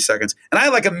 hour and 30 seconds. And I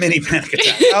had like a mini panic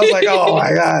attack. I was like, oh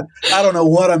my God, I don't know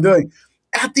what I'm doing.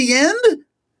 At the end,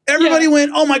 everybody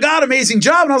went, oh my God, amazing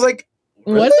job. And I was like,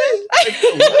 really? Was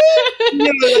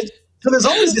it? So there's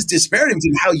always this disparity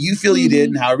between how you feel you did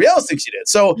and how everybody else thinks you did.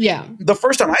 So the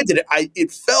first time I did it,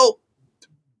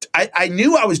 I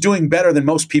knew I was doing better than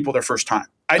most people their first time.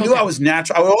 I knew I was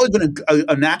natural. I had always been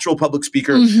a natural public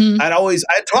speaker. I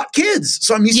had taught kids.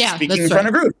 So I'm used to speaking in front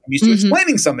of groups. I'm used to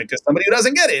explaining something to somebody who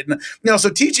doesn't get it. And,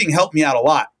 so teaching helped me out a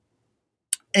lot.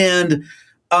 And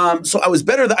so I was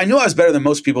better. I knew I was better than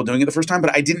most people doing it the first time,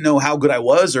 but I didn't know how good I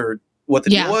was or what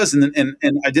the deal was. And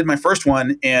I did my first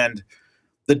one, and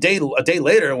a day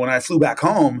later, when I flew back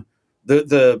home,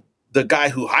 the guy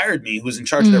who hired me, who's in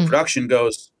charge of their production,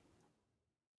 goes,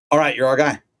 "All right, you're our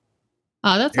guy.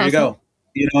 Oh, that's Here awesome.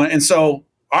 you go." And so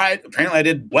all right, apparently I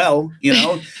did well, you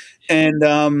know? And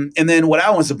then what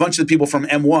happened was a bunch of the people from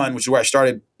M1, which is where I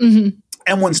started,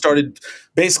 M1 started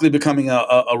basically becoming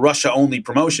a Russia-only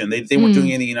promotion. They weren't doing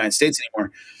it in the United States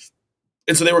anymore.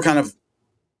 And so they were kind of,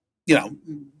 you know,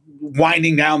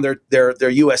 winding down their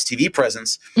US TV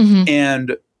presence.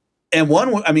 And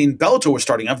M1, I mean, Bellator was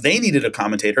starting up. They needed a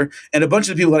commentator. And a bunch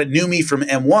of the people that knew me from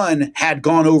M1 had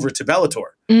gone over to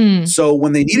Bellator. So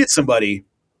when they needed somebody,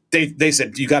 they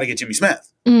said, you got to get Jimmy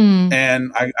Smith.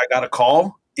 And I got a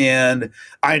call. And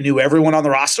I knew everyone on the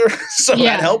roster, so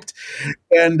that helped.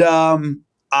 And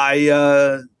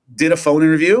I did a phone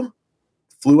interview,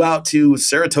 flew out to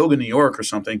Saratoga, New York or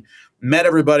something, met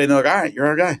everybody, and they're like, all right, you're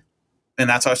our guy. And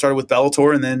that's how I started with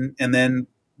Bellator, and then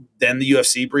the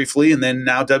UFC briefly, and then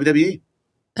now WWE.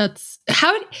 This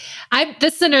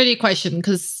is a nerdy question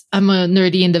because I'm a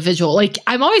nerdy individual. Like,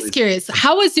 I'm always curious,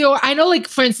 how is I know, like,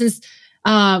 for instance,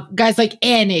 guys like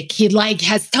Anik, he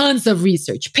has tons of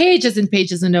research, pages and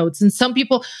pages of notes. And some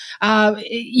people,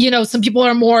 some people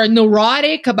are more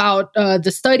neurotic about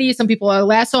the study. Some people are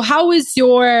less. So how is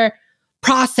your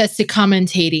process to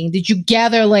commentating? Did you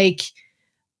gather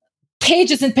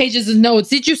pages and pages of notes?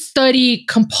 Did you study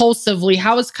compulsively?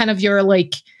 How is kind of your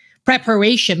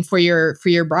preparation for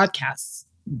your broadcasts?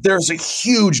 There's a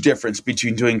huge difference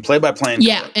between doing play-by-play and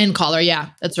color. And color. Yeah,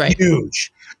 that's right.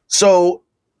 Huge. So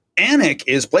Anik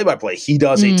is play-by-play. He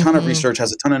does a ton of research,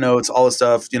 has a ton of notes, all this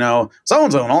stuff, you know,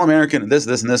 someone's an All-American and this,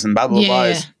 and this, and blah, blah, blah.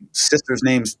 His sister's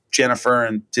name's Jennifer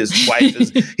and his wife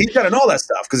is, he's got to know all that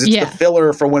stuff because it's the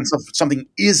filler for when something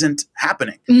isn't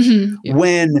happening.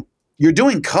 When you're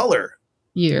doing color,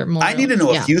 I need to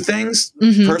know a few things,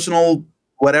 personal,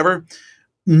 whatever.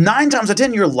 9 times out of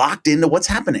 10, you're locked into what's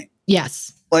happening.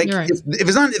 Yes. Right.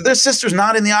 If their sister's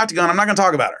not in the octagon, I'm not going to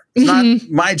talk about her. It's not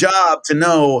my job to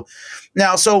know.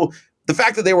 Now, so the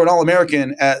fact that they were an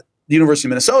All-American at the University of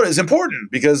Minnesota is important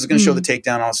because it's going to show the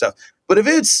takedown and all that stuff. But if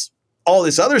it's all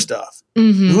this other stuff,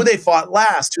 who they fought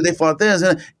last, who they fought this,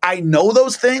 and I know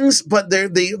those things, but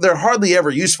they're hardly ever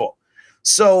useful.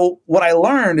 So what I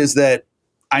learned is that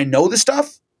I know the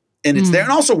stuff and it's there,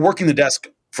 and also working the desk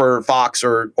for Fox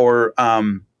or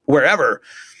wherever,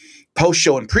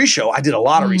 post-show and pre-show, I did a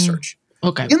lot of research.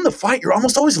 Okay. In the fight, you're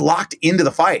almost always locked into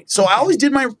the fight. So I always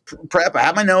did my prep. I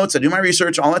have my notes. I do my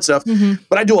research, all that stuff.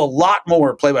 But I do a lot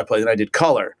more play-by-play than I did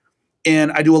color.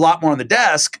 And I do a lot more on the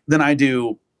desk than I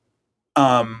do when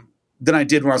I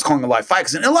was calling a live fight.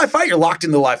 Because in a live fight, you're locked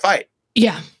into the live fight.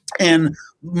 Yeah. And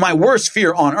my worst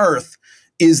fear on earth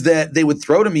is that they would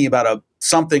throw to me about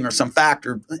something or some fact,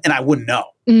 and I wouldn't know.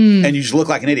 And you just look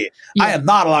like an idiot. Yeah. I am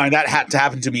not allowing that to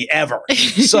happen to me ever.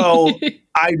 So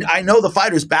I know the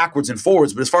fighters backwards and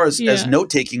forwards, but as far as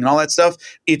note-taking and all that stuff,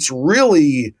 it's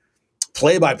really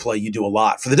play-by-play. You do a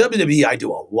lot. For the WWE, I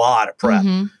do a lot of prep.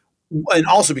 And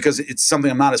also because it's something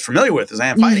I'm not as familiar with as I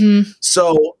am fighting.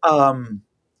 So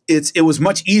it was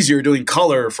much easier doing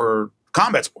color for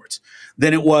combat sports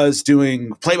than it was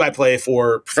doing play-by-play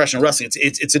for professional wrestling.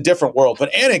 It's a different world.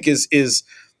 But Anik is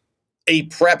a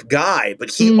prep guy, but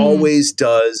he always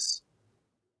does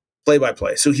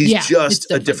play-by-play. So he's just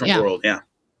a different world. Yeah.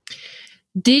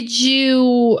 Did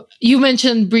you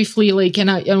mentioned briefly,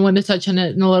 and I want to touch on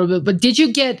it in a little bit, but did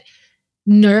you get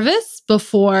nervous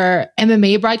before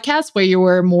MMA broadcasts where you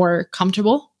were more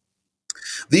comfortable?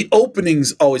 The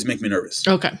openings always make me nervous.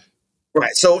 Okay.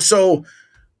 Right. So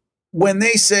when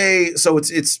they say, so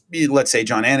it's let's say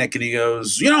John Anik, and he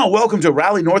goes, welcome to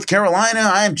Raleigh, North Carolina.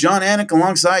 I am John Anik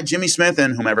alongside Jimmy Smith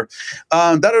and whomever.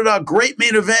 Great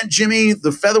main event, Jimmy.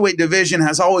 The featherweight division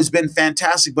has always been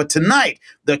fantastic, but tonight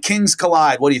the Kings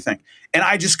collide. What do you think? And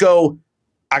I just go,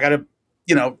 I got to,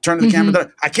 turn to the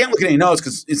camera. I can't look at any notes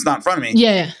because it's not in front of me.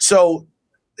 Yeah. So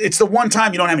it's the one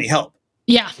time you don't have any help.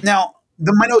 Yeah. Now,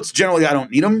 my notes, generally, I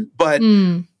don't need them, but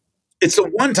it's the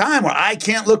one time where I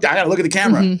can't look. I got to look at the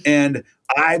camera. And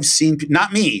I've seen,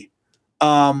 not me,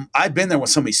 I've been there when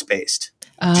somebody's spaced.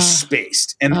 Just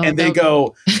spaced. And they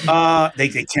go, they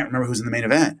can't remember who's in the main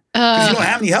event. Because you don't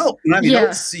have any help. You don't have any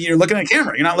notes. You're looking at a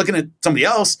camera. You're not looking at somebody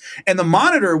else. And the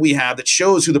monitor we have that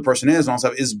shows who the person is and all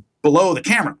stuff is below the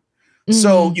camera.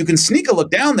 So you can sneak a look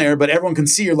down there, but everyone can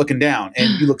see you're looking down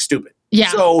and you look stupid. Yeah.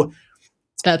 So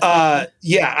I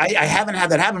haven't had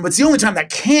that happen, but it's the only time that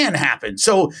can happen.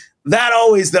 So that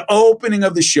always, the opening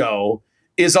of the show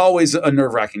is always a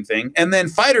nerve-wracking thing. And then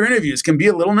fighter interviews can be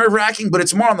a little nerve-wracking, but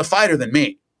it's more on the fighter than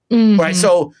me. Right?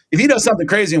 So if he does something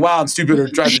crazy and wild and stupid or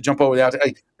tries to jump over the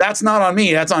outside, that's not on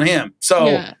me. That's on him.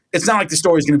 So it's not like the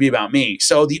story's going to be about me.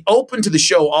 So the open to the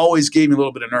show always gave me a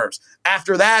little bit of nerves.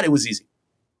 After that, it was easy.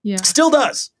 Yeah. Still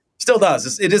does.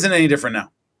 It isn't any different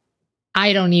now.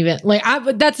 I don't even like,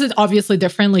 that's obviously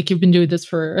different. Like, you've been doing this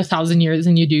for 1,000 years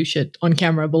and you do shit on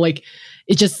camera, but like,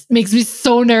 it just makes me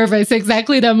so nervous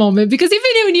exactly that moment, because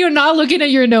even when you're not looking at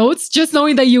your notes, just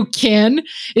knowing that you can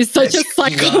is such a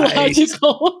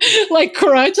psychological like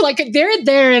crutch. Like, they're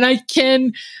there and I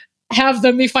can have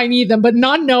them if I need them, but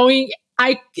not knowing,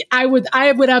 I would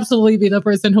absolutely be the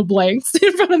person who blanks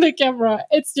in front of the camera.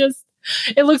 It's just,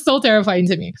 it looks so terrifying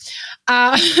to me.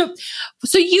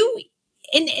 So you,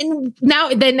 and now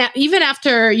then, even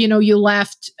after, you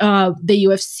left the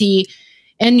UFC,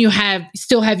 and you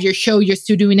still have your show, you're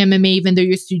still doing MMA, even though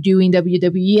you're still doing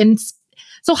WWE. And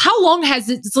so how long has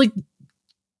it? It's like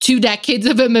 2 decades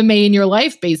of MMA in your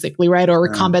life, basically, right? Or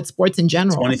combat sports in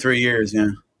general. 23 years,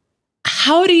 yeah.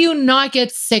 How do you not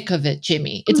get sick of it,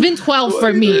 Jimmy? It's been 12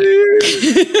 for me.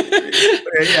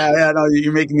 Yeah, no,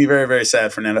 you're making me very, very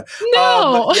sad, Fernanda.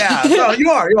 No. No,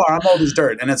 you are. I'm old as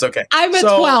dirt, and it's okay. I'm at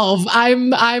 12.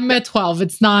 I'm at 12.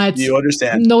 It's not. You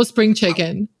understand? No spring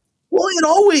chicken. Well,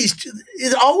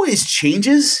 it always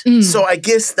changes. So I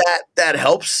guess that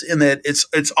helps in that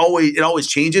it always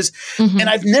changes. And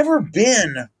I've never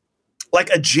been like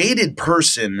a jaded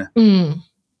person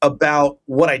about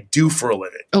what I do for a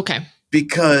living. Okay.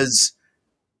 Because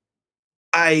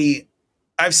I've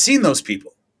seen those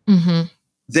people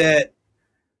that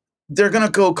they're going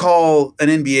to go call an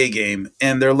NBA game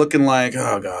and they're looking like,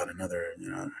 oh God, another,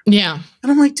 Yeah.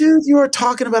 And I'm like, dude, you are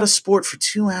talking about a sport for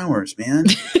 2 hours, man.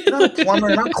 You're not a plumber.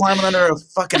 You're not climbing under a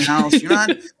fucking house. You're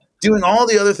not doing all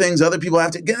the other things other people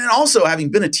have to get. And also, having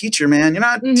been a teacher, man, you're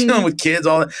not dealing with kids,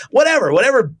 all that,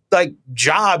 whatever like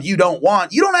job you don't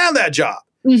want. You don't have that job.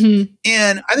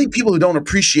 And I think people who don't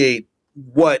appreciate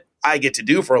what I get to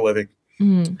do for a living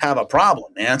have a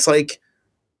problem, man. It's like,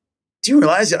 do you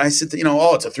realize that I sit there,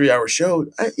 it's a 3-hour show.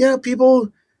 People,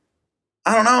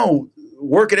 I don't know,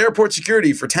 work at airport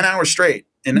security for 10 hours straight.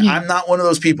 And I'm not one of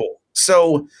those people.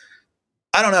 So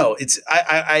I don't know. It's,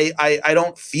 I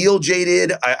don't feel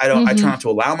jaded. I don't, I try not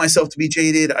to allow myself to be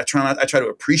jaded. I try to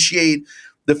appreciate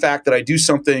the fact that I do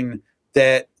something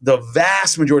that the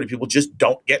vast majority of people just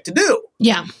don't get to do.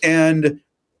 Yeah. And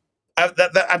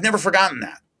I've never forgotten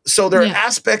that. So there are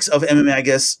aspects of MMA, I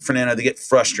guess, Fernanda, that get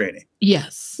frustrating.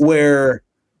 Yes. Where,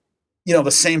 the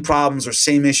same problems or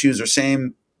same issues or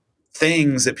same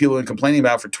things that people have been complaining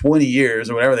about for 20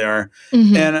 years or whatever they are.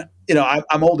 And,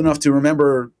 I'm old enough to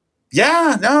remember,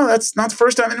 no, that's not the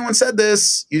first time anyone said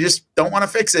this. You just don't want to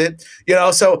fix it.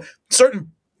 So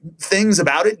certain things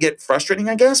about it get frustrating,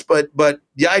 I guess. But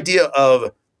the idea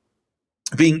of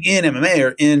being in MMA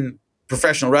or in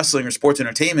professional wrestling or sports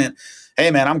entertainment,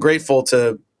 hey, man, I'm grateful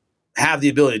to have the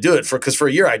ability to do it because for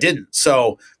a year I didn't.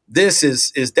 So this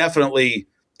is definitely,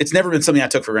 it's never been something I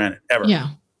took for granted ever. Yeah.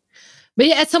 But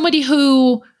as somebody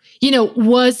who,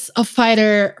 was a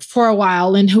fighter for a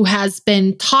while and who has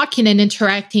been talking and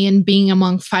interacting and being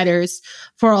among fighters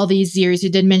for all these years,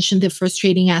 you did mention the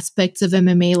frustrating aspects of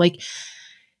MMA. Like,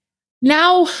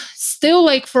 now, still,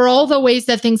 like, for all the ways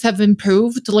that things have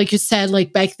improved, like you said,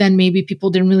 like back then, maybe people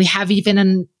didn't really have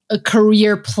even a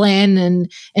career plan,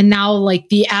 and now, like,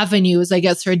 the avenues, I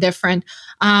guess, are different.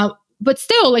 But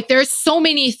still, like, there's so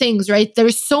many things, right?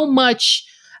 There's so much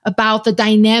about the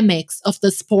dynamics of the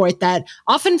sport that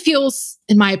often feels,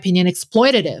 in my opinion,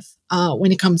 exploitative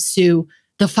when it comes to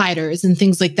the fighters and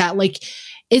things like that. Like,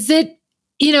 is it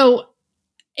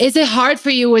hard for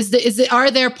you?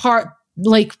 Are there parts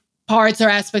or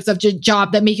aspects of your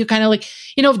job that make you kind of like,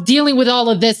 dealing with all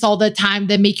of this all the time,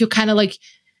 that make you kind of like,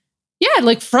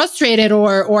 frustrated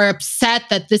or upset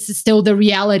that this is still the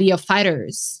reality of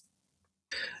fighters?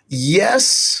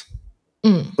 Yes,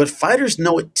 but fighters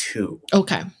know it too.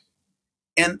 Okay.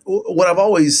 And what I've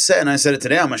always said, and I said it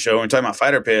today on my show when we're talking about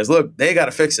fighter pay, is look, they got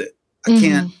to fix it.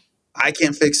 I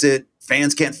can't fix it.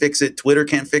 Fans can't fix it. Twitter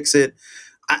can't fix it.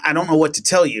 I don't know what to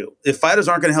tell you. If fighters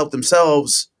aren't going to help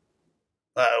themselves,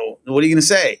 what are you going to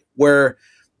say? Where,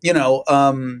 in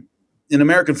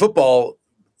American football,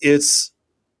 it's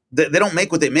they don't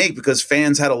make what they make because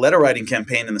fans had a letter writing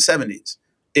campaign in the 70s.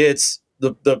 It's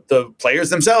the players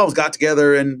themselves got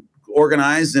together and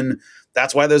organized, and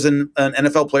that's why there's an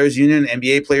NFL players union,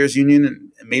 NBA players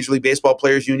union, and Major League Baseball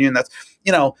players union. That's,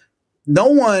 no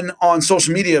one on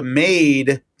social media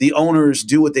made the owners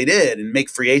do what they did and make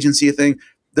free agency a thing.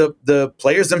 The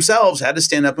players themselves had to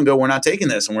stand up and go, we're not taking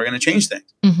this and we're going to change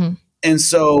things. And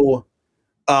so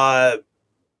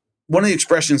one of the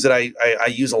expressions that I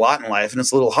use a lot in life, and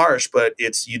it's a little harsh, but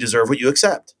it's you deserve what you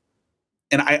accept.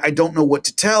 And I don't know what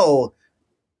to tell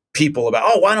people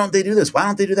about, why don't they do this? Why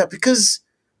don't they do that? Because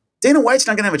Dana White's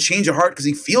not going to have a change of heart because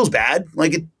he feels bad.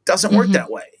 Like, it doesn't work that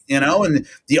way. and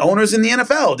the owners in the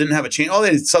NFL didn't have a chance. Oh,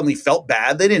 they suddenly felt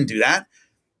bad. They didn't do that.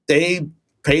 They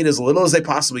paid as little as they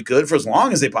possibly could for as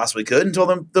long as they possibly could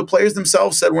until the players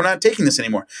themselves said, we're not taking this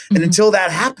anymore. Mm-hmm. And until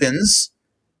that happens,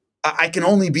 I can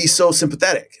only be so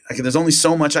sympathetic. There's only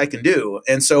so much I can do.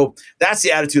 And so that's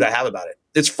the attitude I have about it.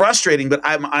 It's frustrating, but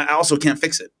I also can't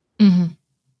fix it. Mm-hmm.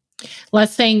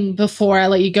 Last thing before I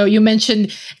let you go, you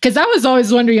mentioned, because I was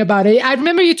always wondering about it. I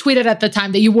remember you tweeted at the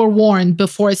time that you were warned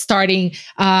before starting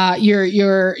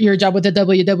your job with the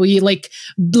WWE, like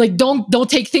don't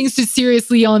take things too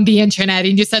seriously on the internet.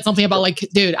 And you said something about like,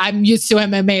 dude, I'm used to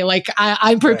MMA, like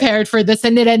I'm prepared for this.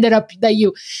 And it ended up that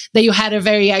you had a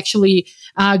very actually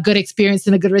good experience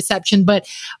and a good reception. But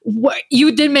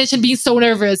you did mention being so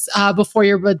nervous before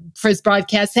your first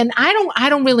broadcast, and I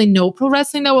don't really know pro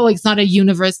wrestling that well. Like, it's not a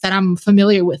universe that I'm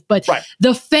familiar with, but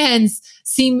the fans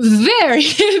seem very,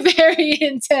 very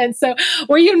intense. So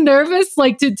were you nervous,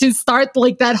 like to start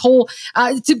like that whole,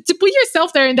 to put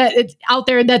yourself there out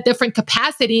there in that different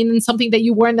capacity and something that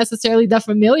you weren't necessarily that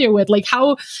familiar with? Like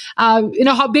how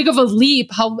big of a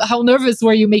leap, how nervous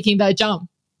were you making that jump?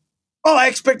 Oh, I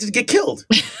expected to get killed.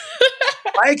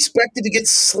 I expected to get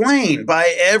slain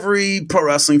by every pro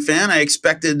wrestling fan. I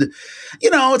expected,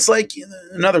 it's like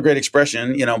another great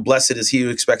expression, blessed is he who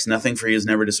expects nothing, for he is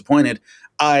never disappointed.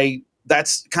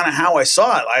 That's kind of how I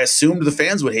saw it. I assumed the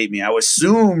fans would hate me. I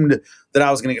assumed that I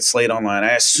was going to get slayed online.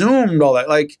 I assumed all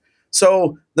that.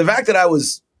 So the fact that I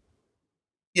was,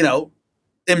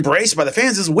 embraced by the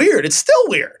fans is weird. It's still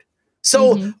weird.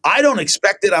 So I don't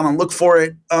expect it. I don't look for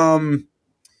it.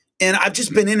 And I've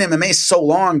just been in MMA so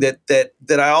long that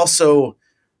I also,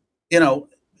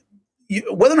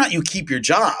 whether or not you keep your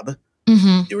job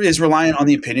is reliant on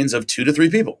the opinions of 2 to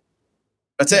 3 people.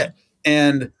 That's it.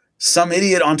 And some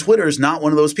idiot on Twitter is not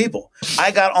one of those people. I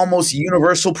got almost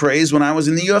universal praise when I was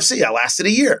in the UFC. I lasted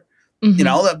a year.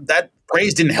 That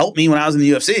praise didn't help me when I was in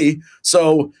the UFC.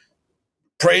 So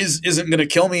praise isn't going to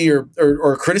kill me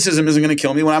or criticism isn't going to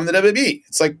kill me when I'm in the WWE.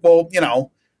 It's like, well,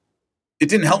 it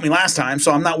didn't help me last time,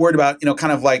 so I'm not worried about,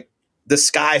 kind of like the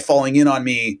sky falling in on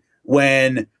me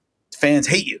when fans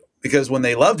hate you. Because when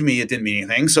they loved me, it didn't mean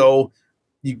anything. So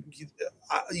you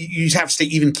just have to stay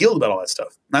even keeled about all that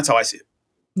stuff. That's how I see it.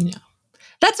 Yeah.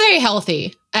 That's very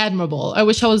healthy. Admirable. I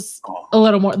wish I was a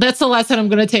little more. That's the lesson I'm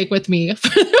going to take with me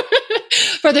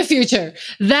for the future.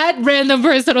 That random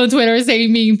person on Twitter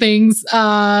saying mean things,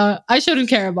 I shouldn't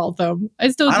care about them. I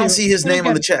don't see his name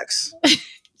on the checks.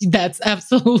 That's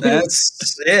absolutely.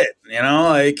 That's it.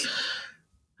 Like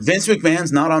Vince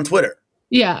McMahon's not on Twitter.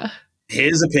 Yeah.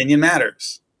 His opinion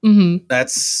matters. Mm-hmm.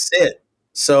 That's it.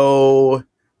 So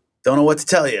don't know what to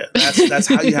tell you. That's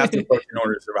how you have to approach in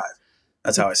order to survive.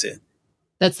 That's how I see it.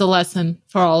 That's the lesson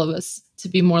for all of us, to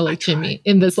be more like Jimmy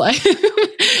in this life.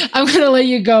 I'm going to let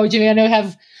you go, Jimmy. I know you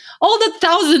have all the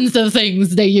thousands of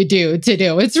things that you do.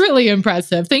 It's really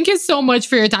impressive. Thank you so much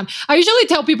for your time. I usually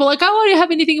tell people like, oh, do you have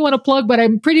anything you want to plug? But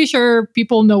I'm pretty sure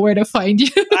people know where to find you.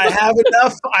 I have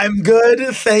enough. I'm good.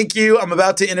 Thank you. I'm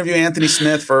about to interview Anthony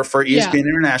Smith for ESPN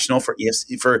International for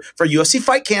UFC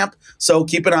Fight Camp. So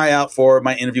keep an eye out for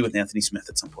my interview with Anthony Smith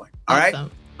at some point. All right.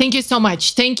 Thank you so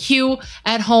much. Thank you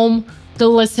at home, the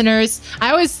listeners. I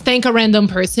always thank a random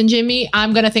person, Jimmy.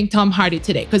 I'm going to thank Tom Hardy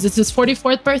today because it's his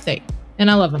 44th birthday.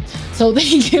 And I love him. So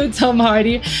thank you, Tom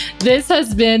Hardy. This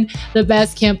has been the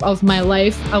best camp of my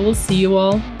life. I will see you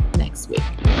all next week.